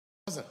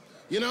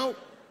You know,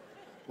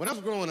 when I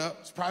was growing up, I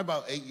was probably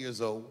about 8 years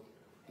old,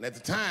 and at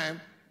the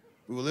time,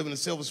 we were living in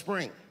Silver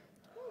Spring.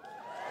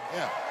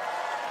 Yeah.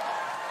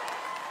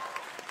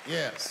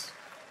 Yes.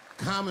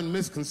 Common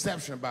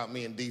misconception about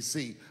me in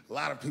D.C. A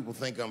lot of people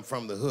think I'm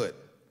from the hood.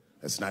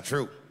 That's not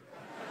true.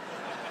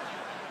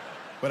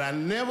 But I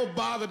never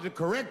bothered to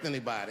correct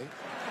anybody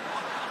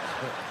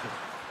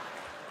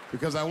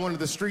because I wanted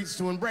the streets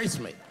to embrace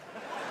me.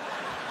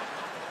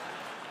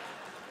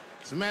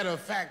 As a matter of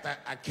fact,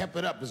 I kept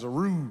it up as a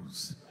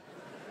ruse.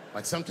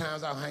 Like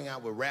sometimes I'll hang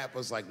out with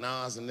rappers like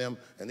Nas and them,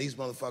 and these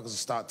motherfuckers will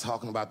start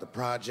talking about the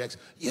projects.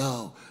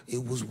 Yo,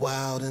 it was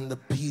wild in the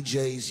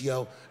PJs,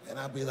 yo. And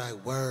I'll be like,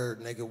 word,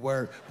 nigga,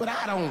 word. But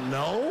I don't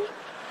know.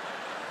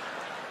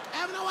 I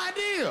have no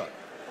idea.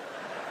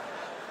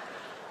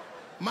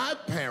 My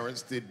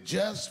parents did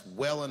just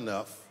well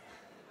enough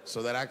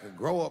so that I could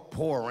grow up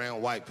poor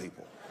around white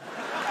people.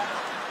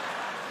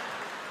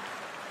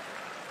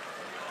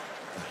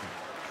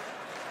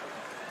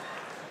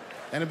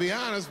 And to be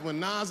honest, when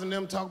Nas and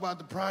them talk about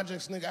the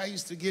projects, nigga, I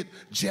used to get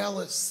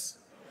jealous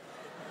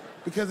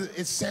because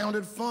it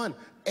sounded fun.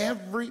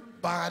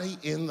 Everybody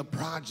in the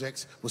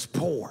projects was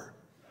poor,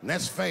 and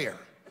that's fair.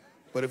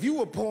 But if you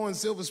were poor in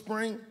Silver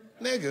Spring,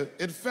 nigga,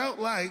 it felt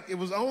like it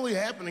was only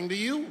happening to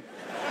you.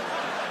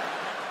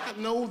 I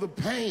know the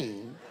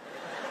pain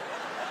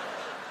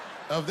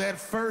of that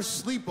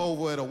first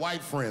sleepover at a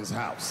white friend's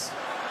house.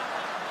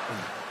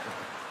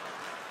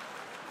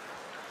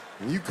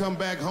 And you come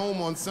back home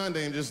on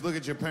Sunday and just look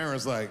at your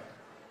parents like,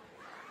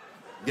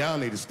 y'all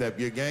need to step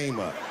your game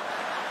up.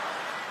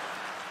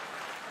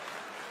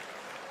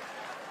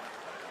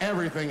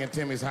 Everything in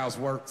Timmy's house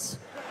works.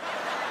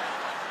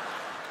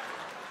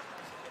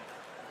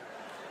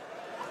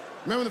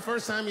 Remember the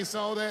first time you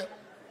saw that?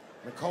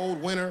 In a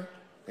cold winter,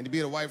 and you'd be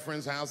at a white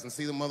friend's house and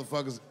see the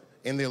motherfuckers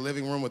in their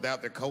living room without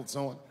their coats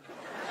on?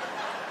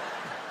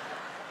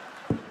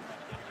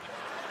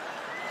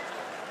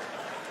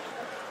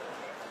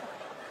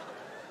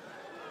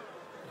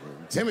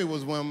 Timmy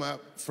was one of my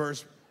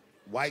first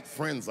white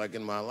friends, like,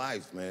 in my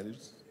life, man. He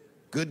was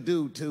a good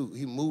dude, too.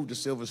 He moved to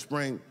Silver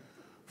Spring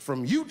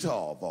from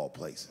Utah, of all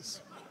places.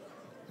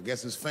 I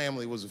guess his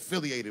family was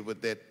affiliated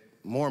with that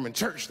Mormon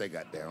church they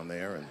got down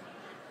there, and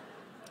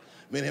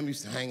me and him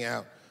used to hang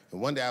out.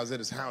 And one day I was at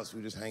his house, we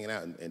were just hanging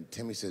out, and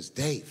Timmy says,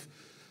 Dave,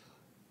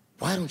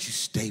 why don't you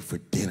stay for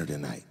dinner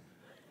tonight?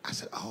 I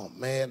said, oh,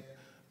 man,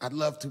 I'd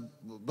love to,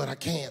 but I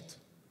can't.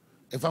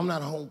 If I'm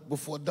not home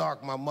before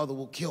dark, my mother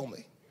will kill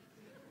me.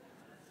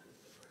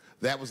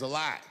 That was a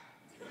lie.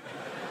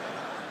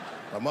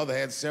 My mother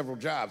had several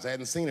jobs. I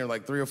hadn't seen her in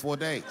like 3 or 4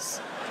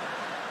 days.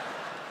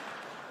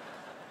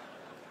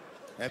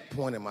 At that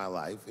point in my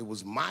life, it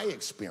was my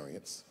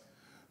experience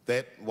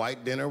that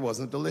white dinner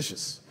wasn't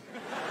delicious.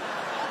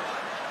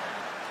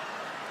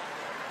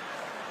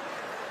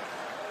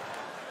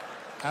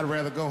 I'd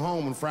rather go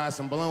home and fry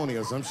some bologna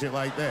or some shit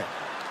like that.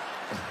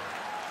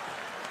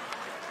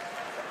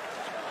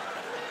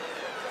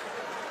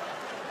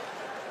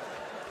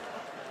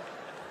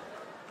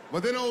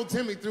 But then old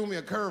Timmy threw me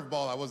a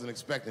curveball I wasn't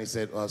expecting. He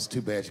said, oh, it's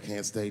too bad you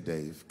can't stay,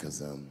 Dave,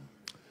 because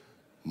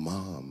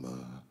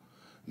Mom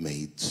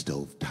made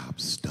stovetop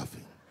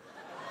stuffing.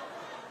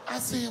 I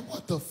said,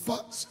 what the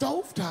fuck,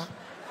 stovetop?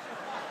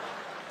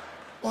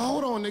 Well,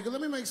 hold on, nigga,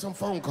 let me make some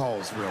phone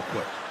calls real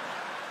quick.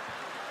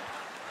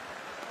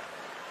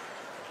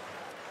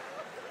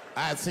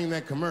 I had seen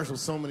that commercial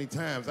so many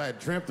times, I had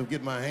dreamt of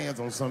getting my hands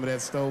on some of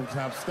that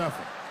stovetop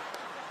stuffing.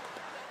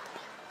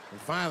 And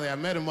finally, I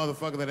met a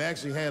motherfucker that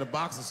actually had a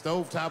box of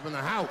stovetop in the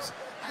house.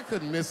 I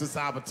couldn't miss this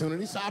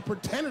opportunity, so I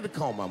pretended to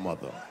call my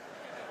mother.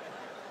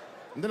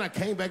 And then I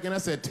came back and I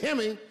said,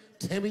 Timmy,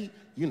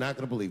 you're not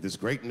gonna believe this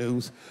great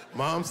news.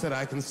 Mom said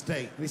I can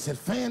stay. And he said,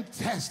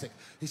 fantastic.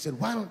 He said,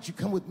 why don't you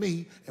come with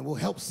me and we'll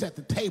help set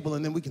the table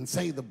and then we can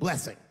say the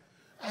blessing.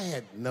 I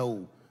had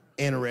no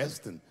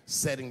interest in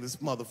setting this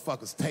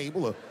motherfucker's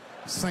table or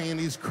saying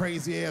these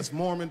crazy-ass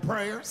Mormon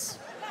prayers.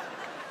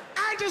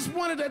 I just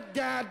wanted that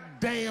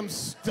goddamn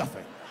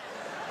stuffing.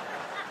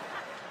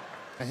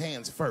 My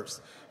hands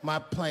first. My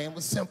plan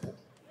was simple.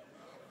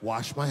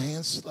 Wash my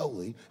hands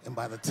slowly, and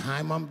by the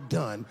time I'm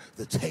done,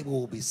 the table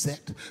will be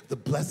set, the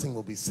blessing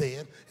will be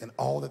said, and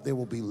all that there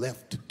will be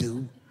left to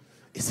do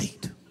is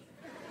eat.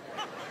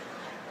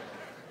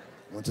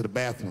 Went to the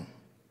bathroom.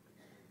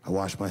 I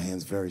washed my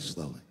hands very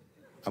slowly.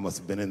 I must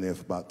have been in there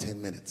for about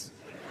 10 minutes.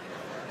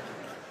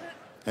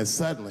 And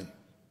suddenly,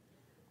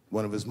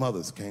 one of his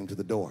mothers came to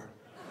the door.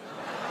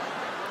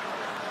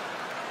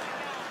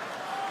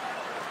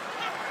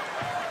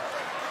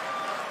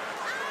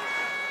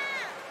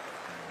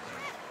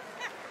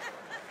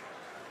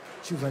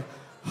 She was like,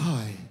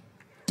 hi,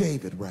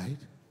 David, right?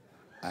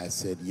 I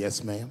said,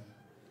 yes, ma'am.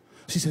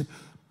 She said,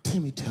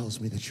 Timmy tells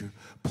me that you're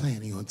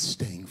planning on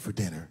staying for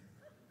dinner.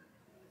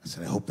 I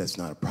said, I hope that's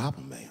not a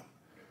problem, ma'am.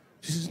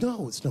 She says,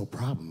 no, it's no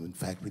problem. In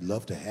fact, we'd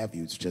love to have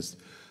you. It's just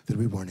that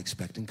we weren't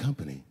expecting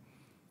company.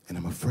 And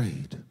I'm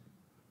afraid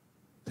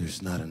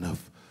there's not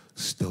enough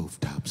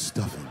stovetop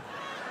stuffing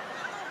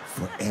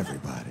for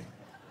everybody.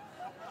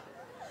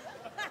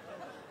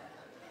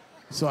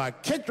 So I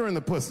kicked her in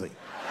the pussy.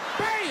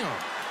 Bam!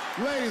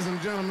 Ladies and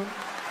gentlemen,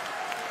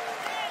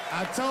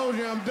 I told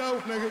you I'm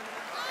dope, nigga.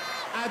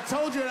 I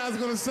told you what I was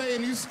gonna say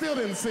and you still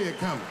didn't see it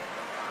coming.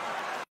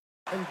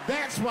 And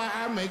that's why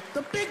I make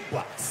the big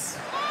bucks.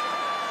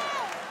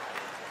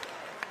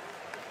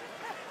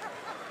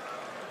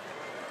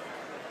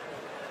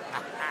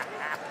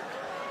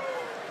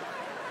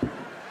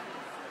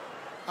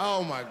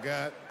 Oh my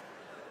God.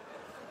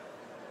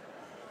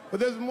 But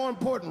there's a more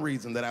important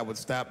reason that I would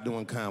stop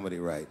doing comedy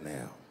right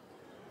now.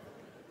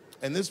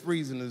 And this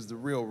reason is the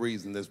real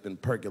reason that's been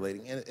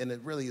percolating, and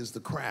it really is the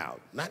crowd,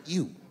 not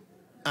you.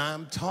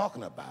 I'm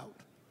talking about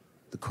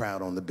the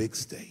crowd on the big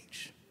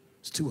stage.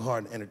 It's too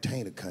hard to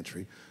entertain a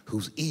country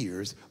whose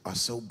ears are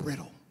so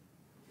brittle.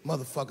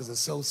 Motherfuckers are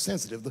so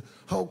sensitive, the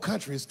whole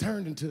country is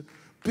turned into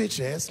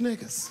bitch-ass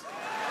niggas.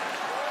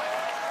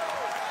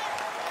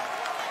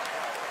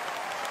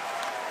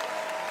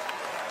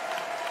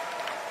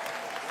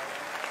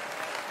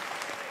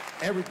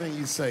 Everything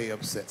you say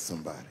upsets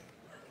somebody.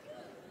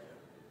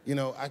 You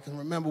know, I can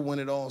remember when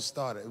it all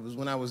started. It was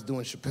when I was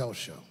doing Chappelle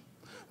show.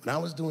 When I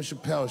was doing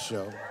Chappelle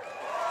show,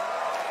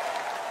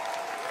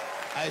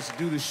 I used to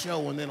do the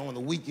show, and then on the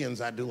weekends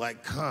I do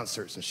like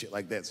concerts and shit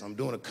like that. So I'm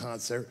doing a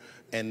concert,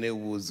 and there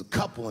was a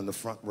couple in the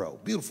front row,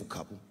 beautiful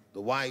couple.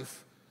 The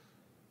wife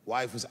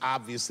was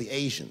obviously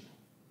Asian.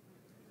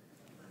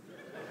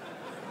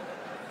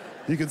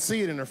 You could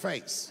see it in her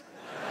face.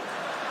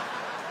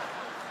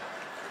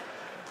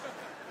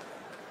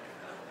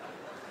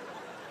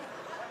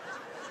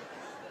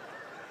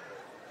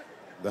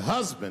 The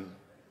husband,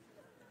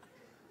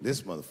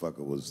 this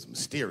motherfucker was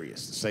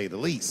mysterious, to say the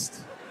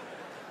least.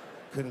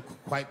 Couldn't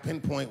quite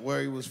pinpoint where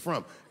he was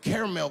from.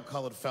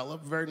 Caramel-colored fella,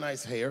 very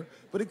nice hair,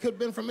 but he could have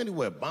been from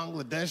anywhere.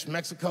 Bangladesh,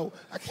 Mexico.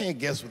 I can't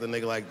guess with a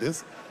nigga like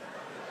this.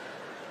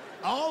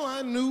 All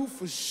I knew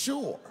for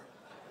sure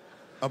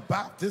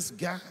about this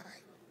guy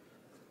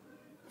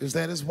is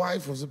that his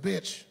wife was a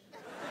bitch.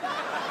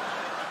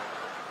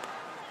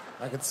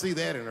 I could see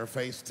that in her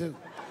face, too.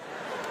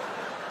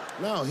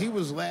 No, he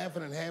was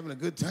laughing and having a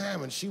good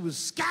time, and she was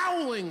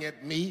scowling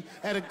at me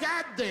at a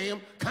goddamn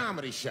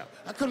comedy show.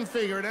 I couldn't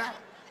figure it out.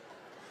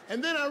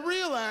 And then I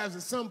realized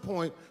at some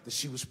point that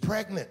she was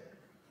pregnant,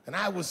 and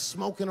I was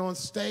smoking on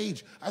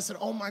stage. I said,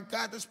 oh my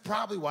God, that's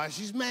probably why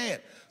she's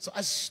mad. So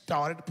I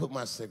started to put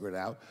my cigarette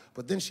out,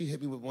 but then she hit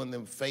me with one of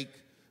them fake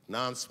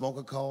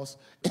non-smoker calls.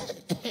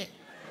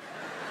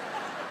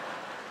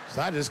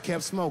 So I just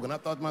kept smoking. I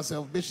thought to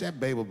myself, bitch, that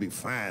babe will be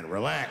fine,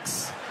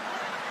 relax.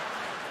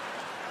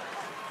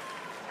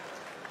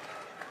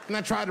 And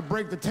I tried to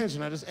break the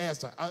tension. I just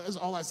asked her. That's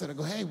all I said. I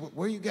go, hey,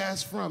 where are you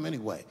guys from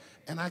anyway?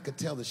 And I could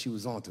tell that she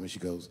was on to me. She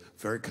goes,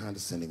 very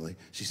condescendingly,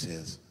 she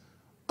says,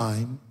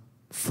 I'm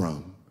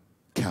from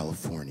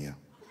California.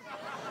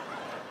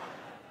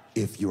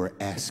 If you're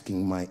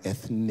asking my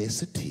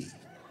ethnicity,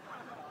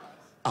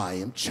 I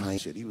am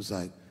Chinese. He was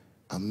like,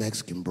 I'm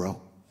Mexican,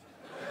 bro.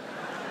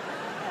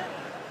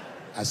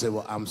 I said,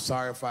 well, I'm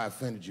sorry if I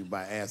offended you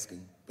by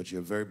asking, but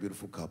you're a very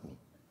beautiful couple.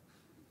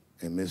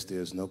 And miss,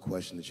 there's no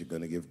question that you're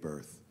gonna give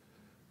birth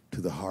to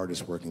the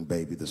hardest working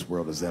baby this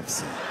world has ever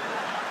seen.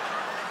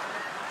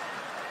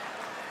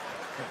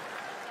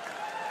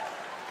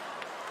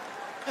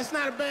 That's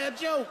not a bad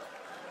joke.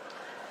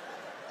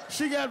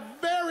 She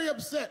got very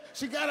upset.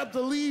 She got up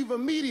to leave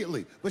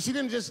immediately, but she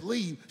didn't just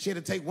leave. She had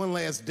to take one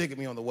last dig at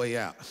me on the way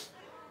out.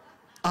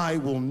 I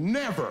will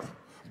never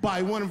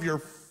buy one of your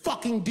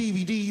fucking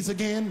DVDs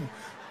again,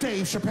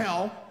 Dave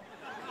Chappelle.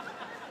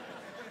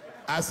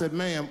 I said,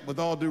 ma'am, with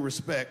all due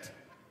respect,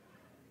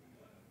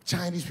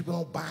 Chinese people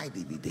don't buy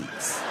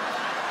DVDs.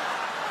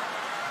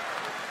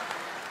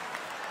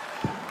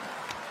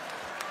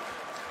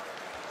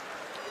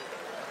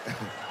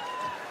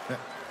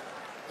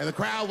 And the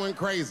crowd went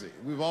crazy.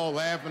 We were all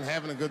laughing,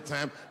 having a good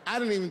time. I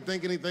didn't even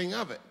think anything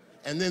of it.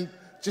 And then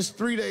just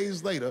 3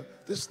 days later,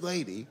 this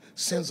lady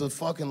sends a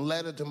fucking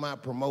letter to my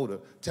promoter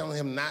telling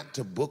him not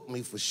to book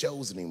me for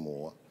shows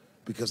anymore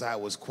because I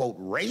was, quote,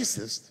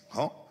 racist,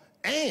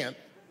 and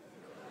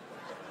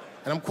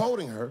I'm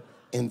quoting her,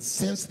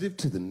 insensitive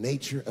to the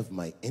nature of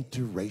my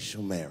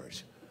interracial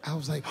marriage. I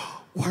was like,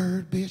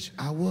 word, bitch,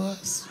 I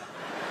was.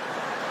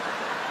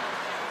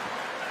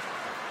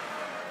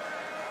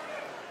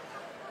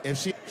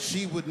 If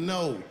she would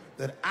know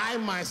that I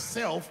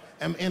myself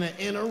am in an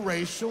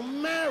interracial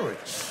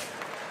marriage.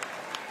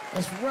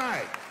 That's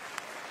right.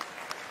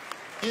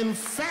 In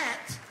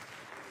fact,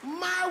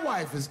 my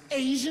wife is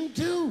Asian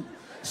too.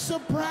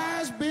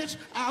 Surprise, bitch,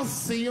 I'll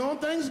see you on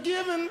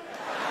Thanksgiving.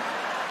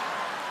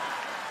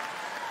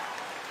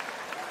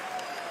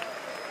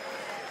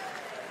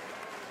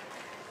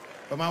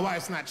 But my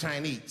wife's not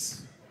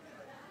Chinese.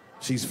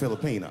 She's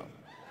Filipino.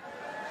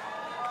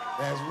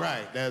 That's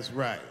right, that's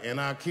right. And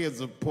our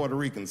kids are Puerto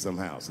Rican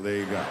somehow, so there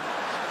you go.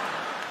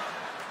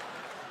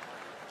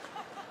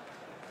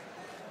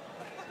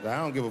 I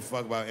don't give a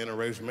fuck about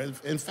interracial marriage.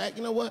 In fact,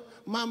 you know what?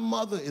 My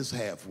mother is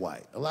half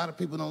white. A lot of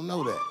people don't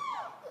know that.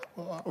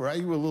 Well, all right,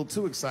 you were a little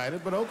too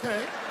excited, but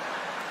okay.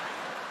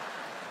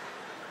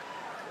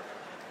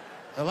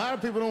 A lot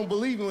of people don't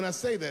believe me when I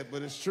say that,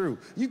 but it's true.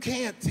 You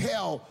can't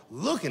tell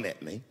looking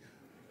at me,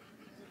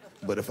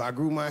 but if I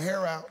grew my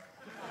hair out,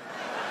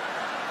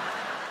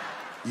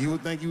 you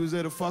would think you was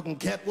at a fucking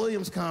Cat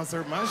Williams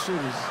concert. My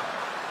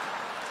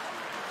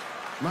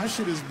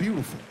shit is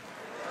beautiful.